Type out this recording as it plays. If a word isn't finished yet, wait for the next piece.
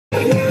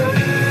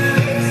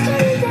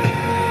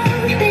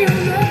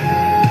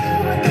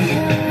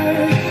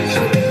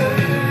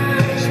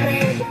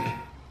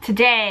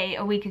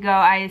week ago,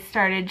 I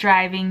started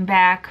driving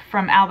back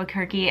from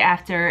Albuquerque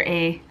after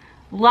a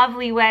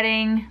lovely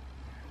wedding.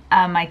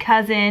 My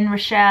cousin,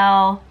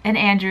 Rochelle, and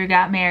Andrew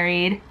got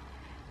married. It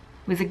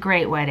was a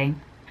great wedding.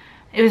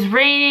 It was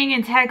raining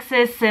in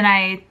Texas, and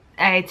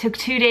I took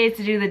 2 days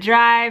to do the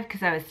drive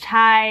because I was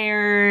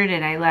tired,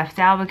 and I left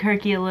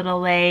Albuquerque a little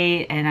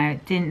late, and I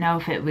didn't know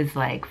if it was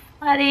like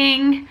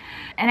flooding.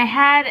 And I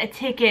had a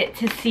ticket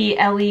to see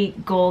Ellie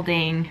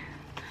Goulding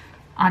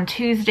on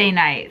Tuesday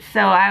night. So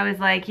I was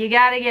like, you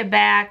gotta get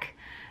back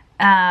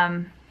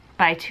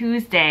by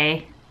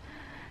Tuesday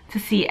to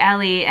see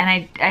Ellie.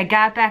 And I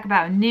got back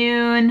about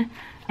noon,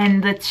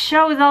 and the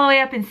show was all the way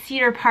up in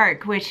Cedar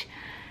Park, which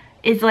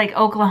is like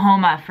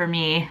Oklahoma for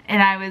me.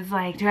 And I was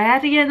like, do I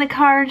have to get in the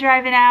car and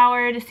drive an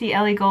hour to see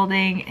Ellie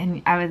Goulding?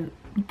 And I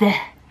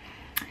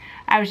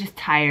was just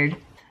tired.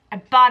 I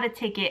bought a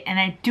ticket, and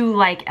I do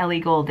like Ellie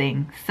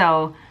Goulding.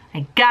 So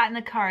I got in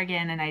the car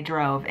again and I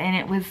drove, and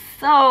it was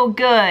so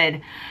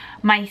good.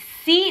 My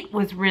seat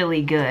was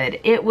really good.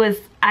 It was,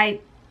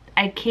 I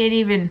can't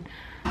even.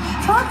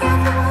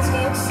 Forget the words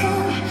you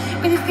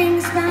said, with your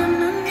fingers down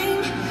my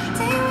name.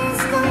 Take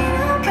risks going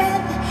on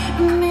red.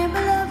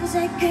 Remember love was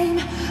a game.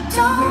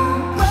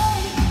 Don't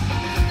wait,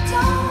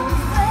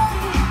 don't wait.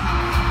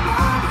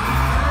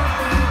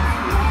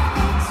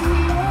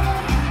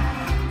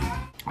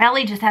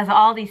 Ellie just has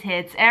all these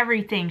hits.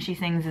 Everything she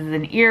sings is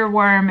an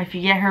earworm. If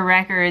you get her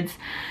records,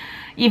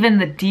 even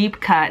the deep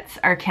cuts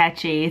are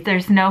catchy.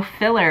 There's no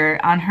filler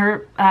on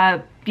her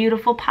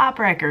beautiful pop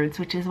records,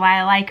 which is why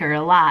I like her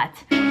a lot.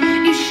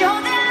 You show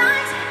the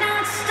lights,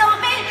 now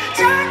stop me,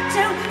 turn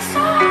to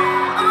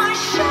soul,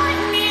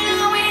 shine me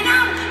when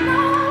I'm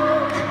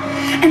low.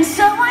 And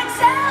so I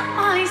tell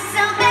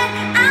myself that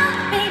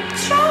I'll be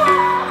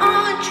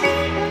strong,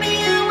 treat me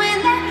when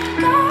let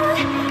go,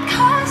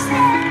 'cause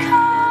they're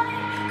calling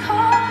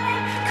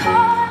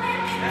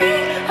me,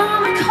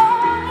 I'm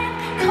calling.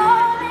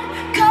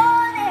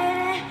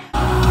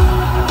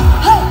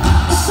 Hey,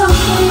 there's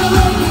something the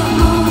way you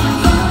move,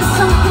 there's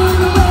something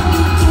the way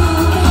you do,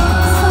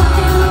 there's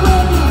something the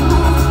way you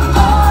move.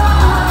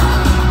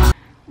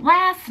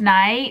 Last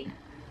night,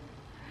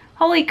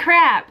 holy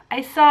crap,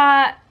 I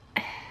saw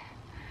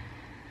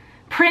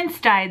Prince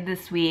died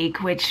this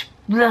week, which,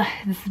 ugh,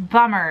 this is a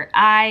bummer.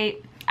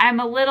 I'm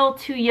a little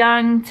too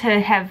young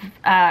to have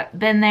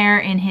been there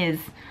in his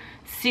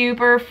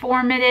super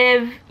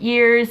formative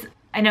years.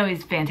 I know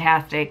he's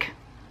fantastic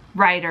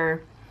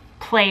writer,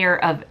 player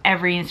of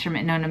every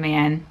instrument known to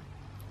man,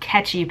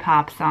 catchy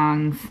pop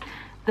songs.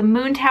 The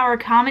Moon Tower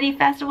Comedy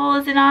Festival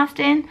is in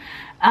Austin,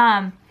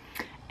 and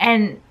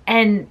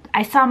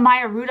I saw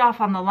Maya Rudolph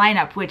on the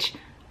lineup, which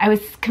I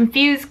was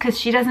confused because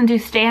she doesn't do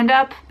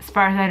stand-up as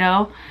far as I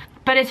know.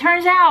 But it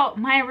turns out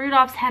Maya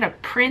Rudolph's had a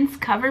Prince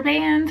cover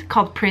band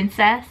called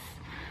Princess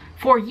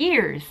for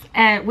years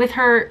with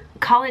her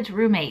college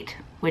roommate,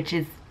 which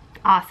is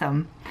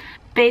awesome.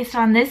 Based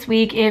on this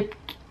week, it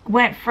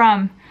went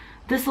from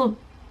the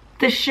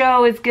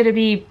show is gonna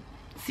be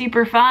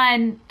super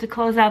fun to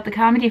close out the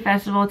comedy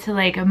festival to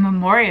like a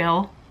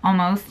memorial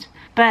almost.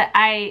 But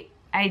I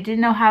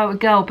didn't know how it would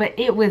go, but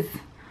it was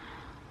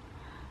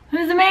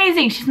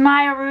amazing. She's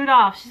Maya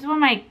Rudolph. She's one of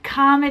my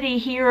comedy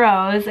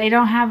heroes. I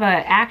don't have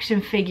an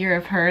action figure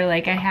of her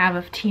like I have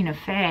of Tina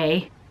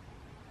Fey.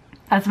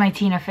 That's my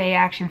Tina Fey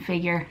action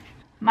figure.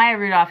 Maya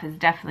Rudolph is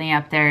definitely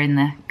up there in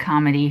the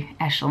comedy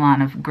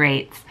echelon of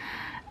greats.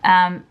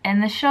 And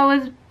the show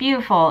was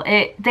beautiful.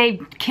 They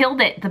killed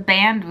it. The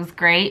band was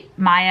great.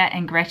 Maya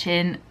and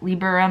Gretchen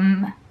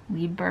Lieberum.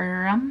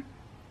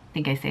 I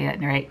think I say that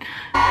right.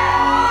 We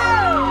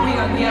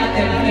are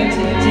gathered here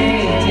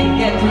today to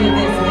get through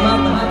this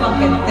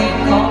motherfucking thing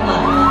called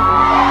life.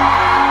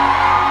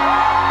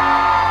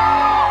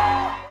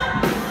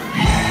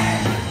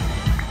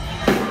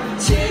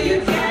 Till you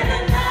get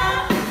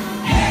enough.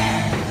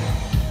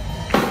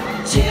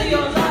 Till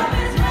your love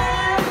is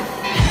left.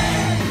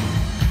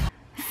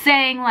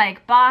 Sang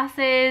like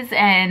bosses,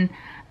 and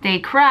they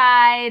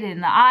cried,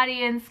 and the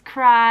audience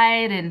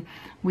cried, and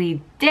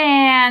we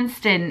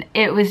danced, and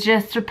it was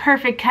just a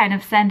perfect kind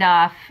of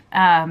send-off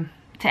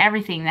to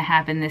everything that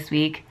happened this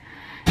week.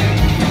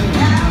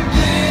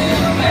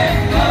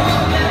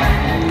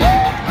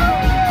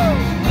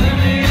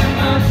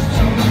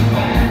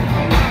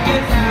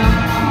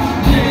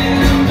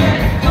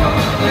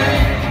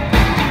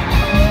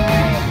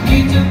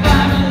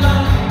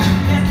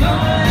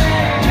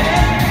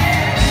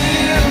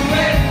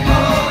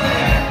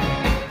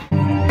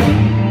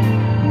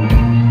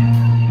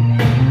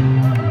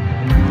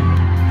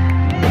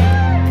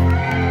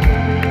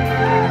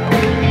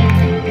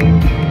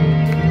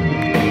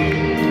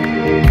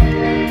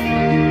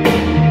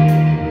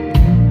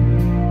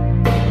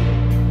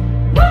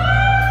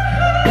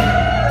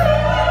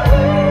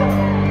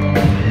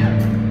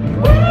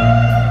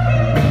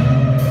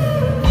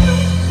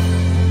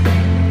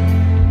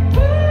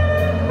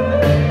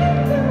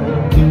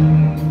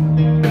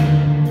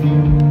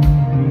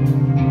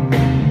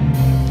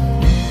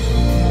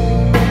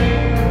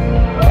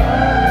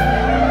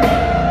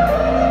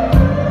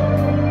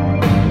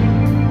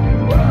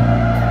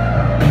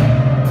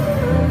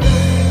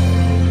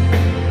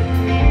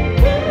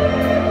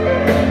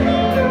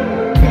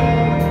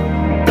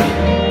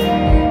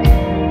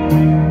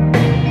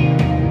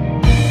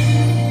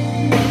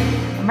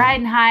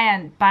 high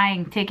on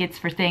buying tickets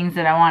for things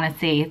that I want to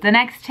see. The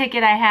next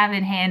ticket I have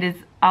in hand is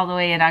all the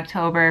way in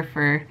October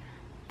for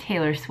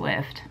Taylor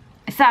Swift.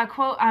 I saw a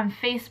quote on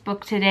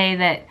Facebook today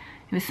that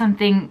it was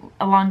something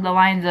along the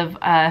lines of,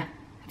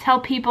 tell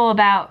people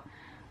about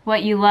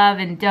what you love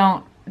and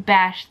don't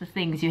bash the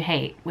things you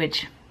hate,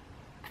 which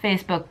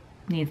Facebook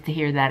needs to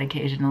hear that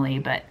occasionally,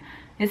 but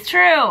it's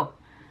true.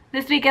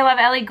 This week I love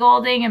Ellie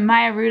Goulding and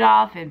Maya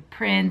Rudolph and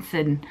Prince,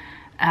 and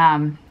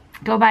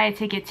go buy a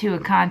ticket to a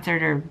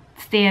concert or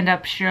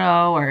stand-up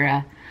show or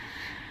a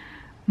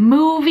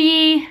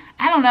movie.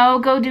 I don't know,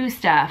 go do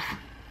stuff.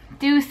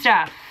 Do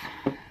stuff.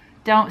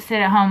 Don't sit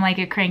at home like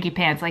a cranky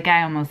pants like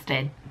I almost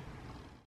did.